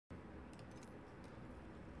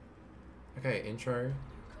Okay, intro.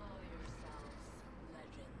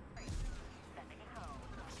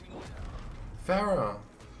 Farah.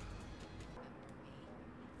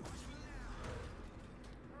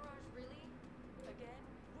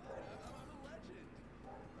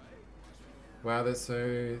 Wow, they're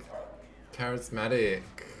so charismatic.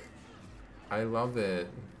 I love it.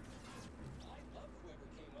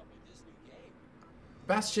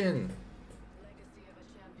 Bastion!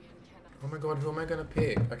 Oh my god, who am I gonna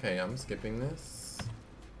pick? Okay, I'm skipping this.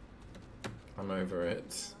 I'm over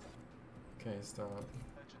it. Okay, start.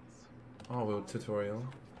 Oh, well, tutorial.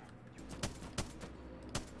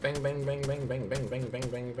 Bang, bang, bang, bang, bang, bang, bang, bang,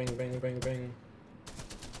 bang, bang, bang, bang, bang.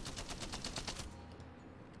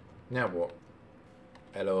 Now what?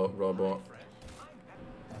 Hello, robot.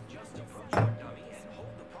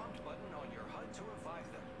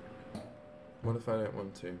 What if I don't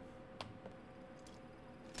want to?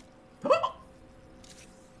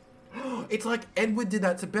 It's like Edward did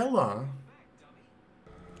that to Bella.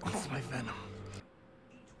 It's my venom.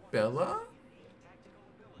 Bella?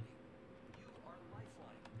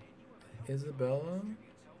 Isabella?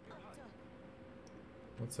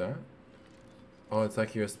 What's that? Oh, it's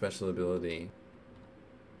like your special ability.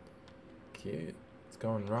 Cute. It's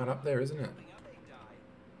going right up there, isn't it?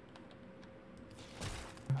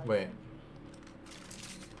 Wait.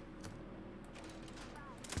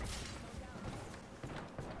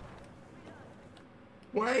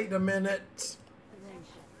 Wait a minute.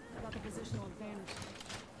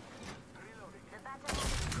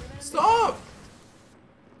 Stop!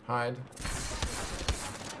 Hide.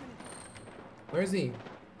 Where is he?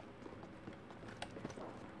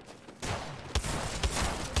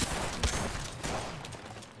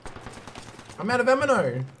 I'm out of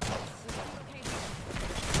ammo.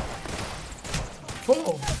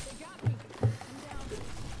 4.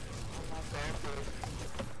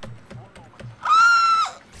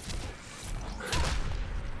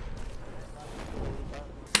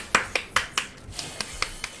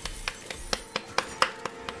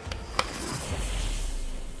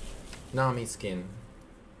 Nami skin.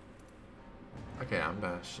 Okay, I'm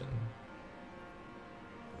Bastion.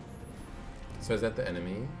 So is that the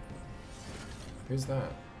enemy? Who's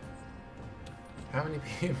that? How many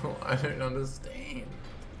people? I don't understand.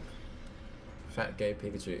 Fat gay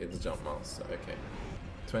Pikachu is the jump master. Okay.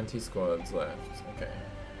 20 squads left. Okay.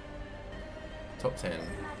 Top 10.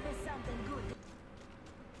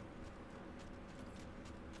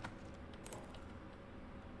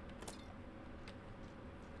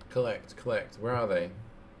 Collect, collect. Where are they?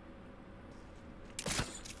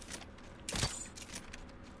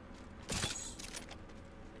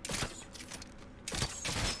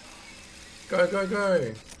 Go, go,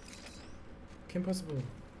 go! Kim Possible.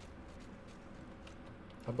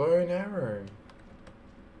 A bow and arrow.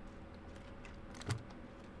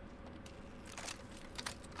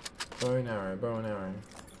 Bow and arrow, bow and arrow.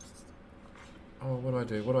 Oh, what do I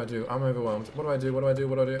do? What do I do? I'm overwhelmed. What do I do? What do I do?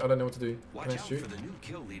 What do I do? I don't know what to do. Can I shoot? For the new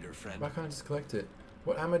kill leader, friend. Why can't I just collect it?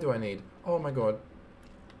 What ammo do I need? Oh my god.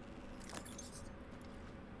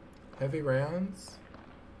 Heavy rounds?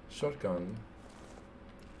 Shotgun.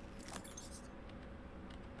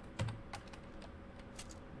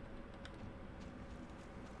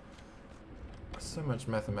 So much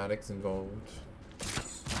mathematics involved.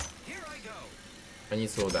 Here I go. And you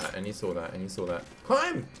saw that, and you saw that, and you saw that.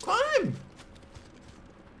 Climb! Climb!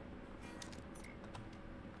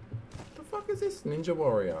 The fuck is this? Ninja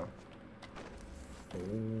Warrior.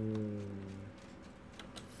 Ooh.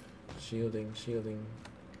 Shielding, shielding.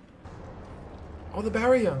 Oh, the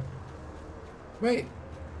barrier! Wait.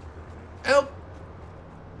 Help!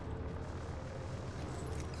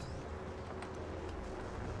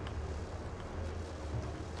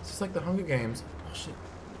 It's just like the Hunger Games. Oh shit.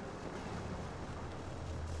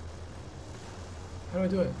 How do I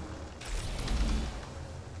do it?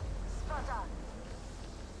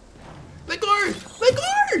 Let go! Let go!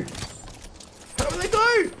 How do I let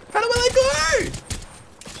go? How do I let go?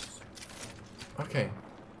 Okay.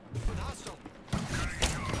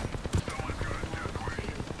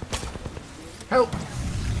 Help!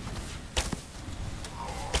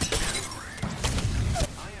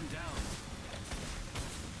 I am down.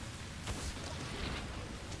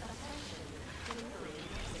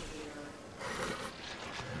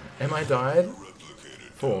 Am I died?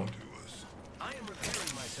 4. I am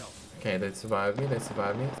repairing myself. Okay, they survived me, they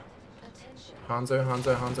survived me. Hanzo,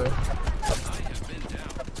 Hanzo, Hanzo. I have been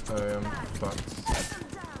down. Fucked.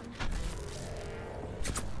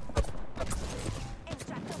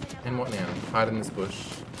 And what now? Hide in this bush.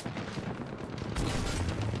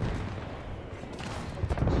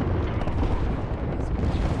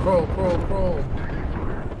 Crawl, crawl, crawl.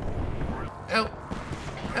 Help!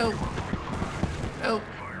 Help! Help!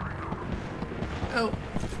 Help!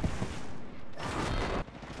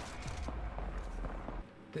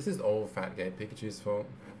 This is all Fat Gay Pikachu's fault.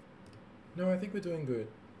 No, I think we're doing good.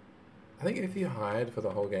 I think if you hide for the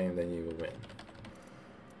whole game, then you will win.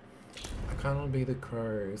 I can't want to be the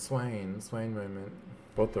crow. Swain moment.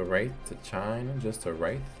 Brought the Wraith to China, just a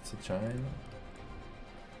Wraith to China.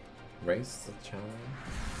 Race to China.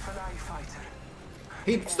 Fly fighter.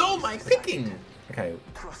 He stole my picking! Okay.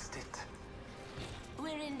 Trust it.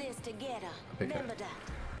 We're in this together. Okay. Remember that.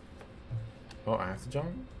 Oh, I have to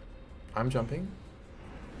jump? I'm jumping?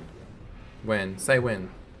 When? Say when.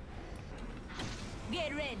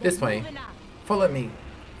 Get ready. This way. Moving up. Follow me.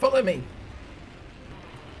 Follow me.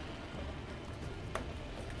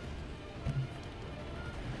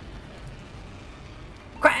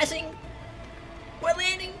 Crashing! We're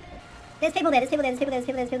landing! There's people there, there's people there, there's people there,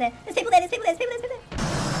 there's people there, there's people there, there's people there, there's people there, there's people there.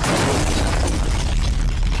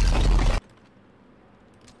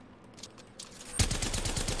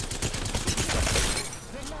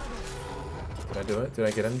 Did I do it? Did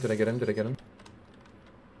I get him? Did I get him? Did I get him?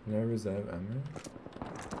 No reserve ammo.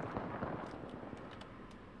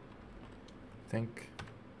 Thank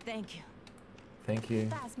you. Thank you.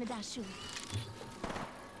 Pass me that shoe.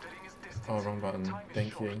 Oh, wrong button.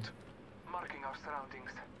 Thank you. Marking our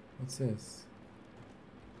surroundings. What's this?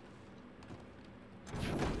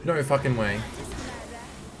 No fucking way.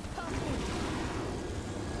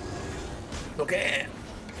 Look at it.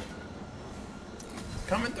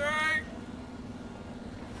 Coming through.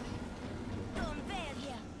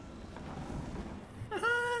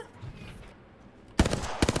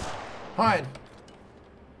 Hide.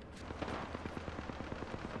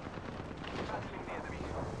 Battling the enemy.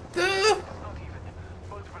 Duh. Not even.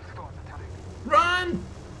 Multiple squads attacking. Run.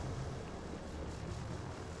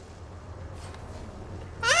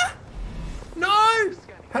 Ah! No.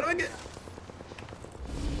 How do I get?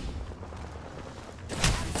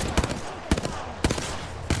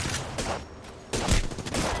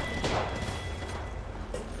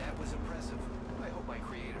 That was impressive. I hope my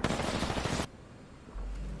creator.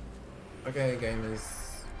 Okay, gamers.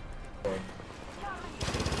 Oh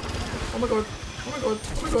my god. Oh my god.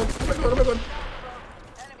 Oh my god. Oh my god. Oh my god.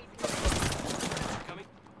 Coming.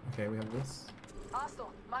 Okay, we have this.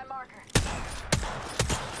 Hostile, my marker.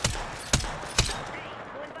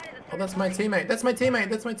 Oh, that's my teammate. That's my teammate.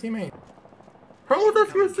 That's my teammate. How was I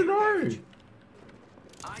supposed to know?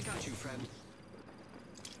 I got you, friend.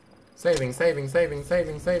 Saving, saving, saving,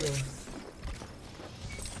 saving, saving.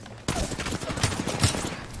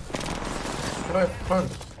 How do I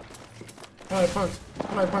punch? How do I punch?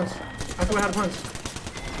 How do I punch? I forgot how to punch.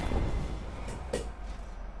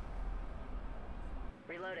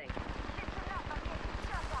 Reloading.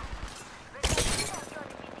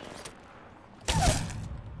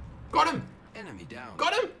 Got him! Enemy down.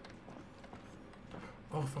 Got him!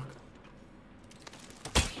 Oh, fuck.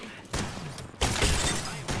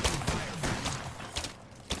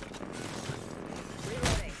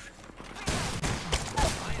 Reloading.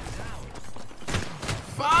 I am down.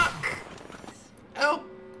 Fuck! Help!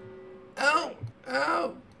 Help!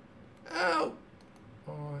 Help! Help!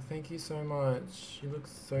 Oh, thank you so much. You look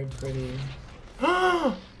so pretty.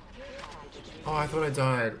 Oh, I thought I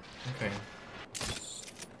died. Okay.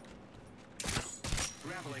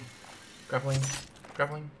 Grappling. Grappling.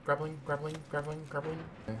 Grappling. Grappling. Grappling. Grappling. Grappling.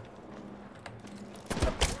 Okay.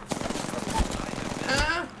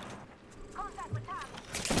 Ah!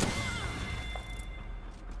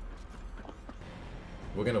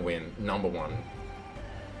 We're gonna win. Number one.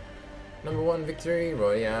 Number one victory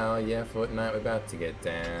royale. Yeah, Fortnite, we're about to get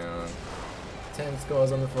down. 10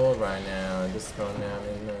 scores on the floor right now. Just scrolling down.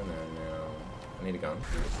 No. I need a gun.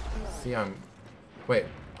 See, wait,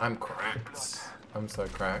 I'm cracked. I'm so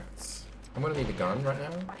cracked. I'm gonna need a gun right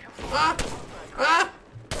now. Ah! Ah!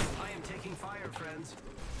 I am taking fire, friends.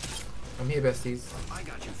 I'm here, besties. I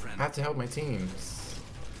got you, friend. I have to help my teams.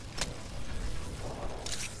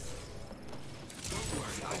 Don't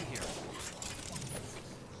worry, I'm here.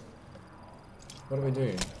 What do we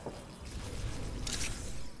do?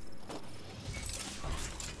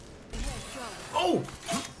 Oh!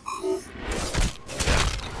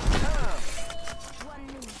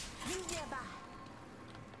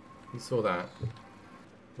 You saw that.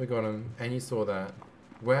 We got him, and you saw that.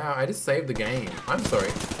 Wow, I just saved the game. I'm sorry.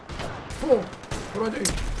 Oh, what do I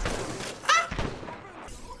do? Ah!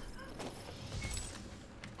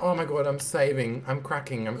 Oh my god, I'm saving. I'm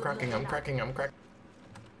cracking. I'm cracking. I'm cracking. I'm cracking.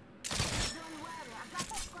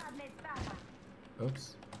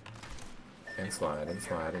 Oops. And slide, and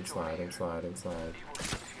slide, and slide, and slide, and slide.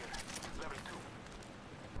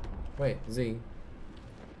 Wait, Z.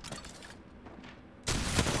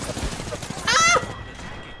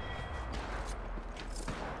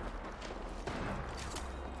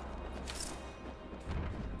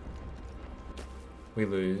 We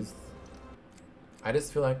lose. I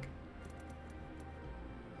just feel like,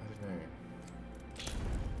 I don't know.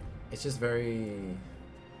 It's just very,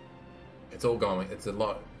 it's all going, it's a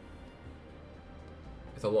lot.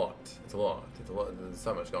 It's a lot. It's a lot. It's a lot. There's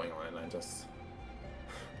so much going on, and I just,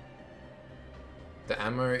 the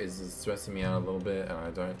ammo is just stressing me out a little bit, and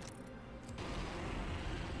I don't.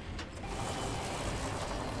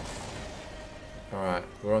 Alright,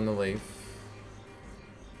 we're on the leaf.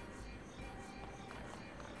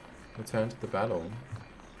 Return to the battle.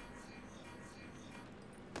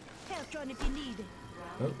 Help John if you need it.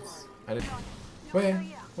 Oops. I didn't. Where?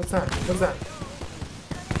 What's that? What's that?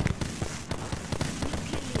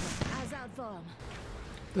 Eyes out for him.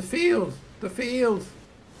 The field! The field!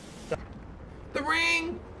 The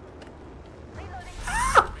ring!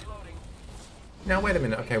 Ah! Now wait a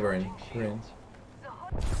minute. Okay, we're in. We're in.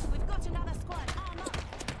 We've got another squad. Arm up.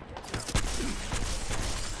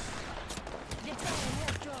 Deploying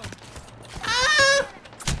help drone.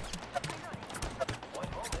 One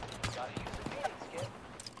moment. Gotta use the Phoenix kit.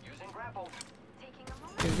 Using grapple. Taking a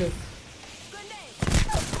moment. Is this? Grenade.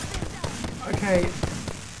 Okay.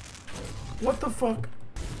 What the fuck?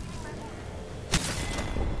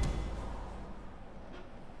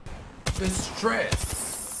 The stress.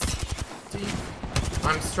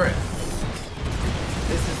 I'm stressed.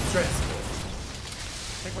 This is stressful.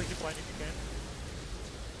 Take what you find if you can.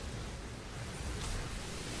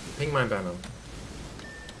 Ping my banner.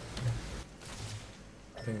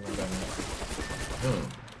 Ping my banner. Hmm.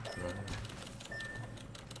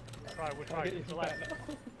 Try, we'll try. It's alive.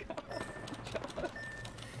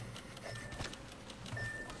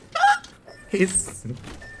 He's.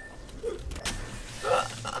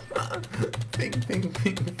 Ping, ping,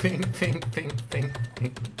 ping, ping, ping, ping, ping,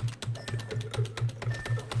 ping.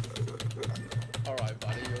 Alright,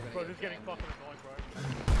 buddy, you're Bro, gonna this is getting fucking annoying, bro.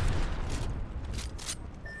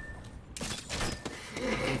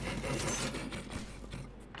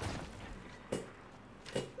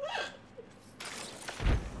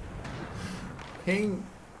 Ping.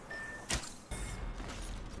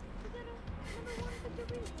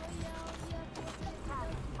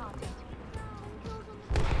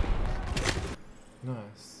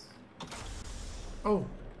 Nice. Oh.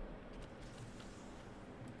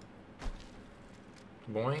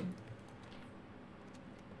 Boing.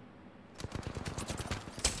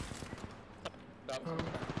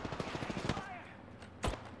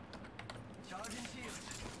 Charging shield.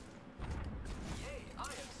 Yay, I am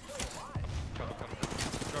still alive.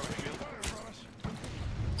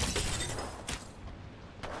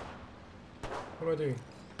 What do I do?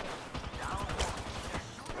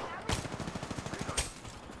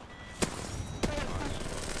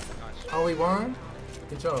 Oh, we won?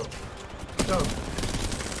 Good job. Good job.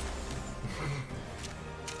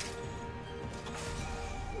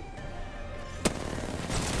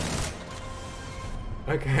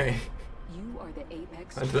 Okay. You are the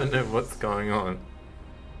apex. I don't know what's going on.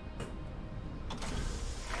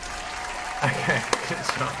 Okay, good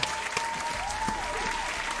job.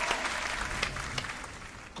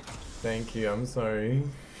 Thank you, I'm sorry.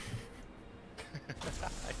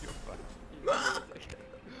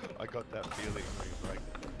 I got that feeling where he was like,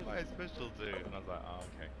 my special too, and I was like, oh,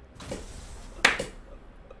 okay.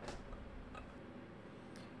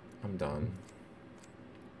 I'm done.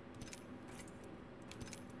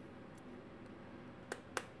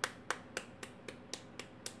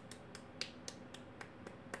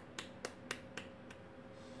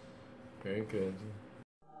 Very good.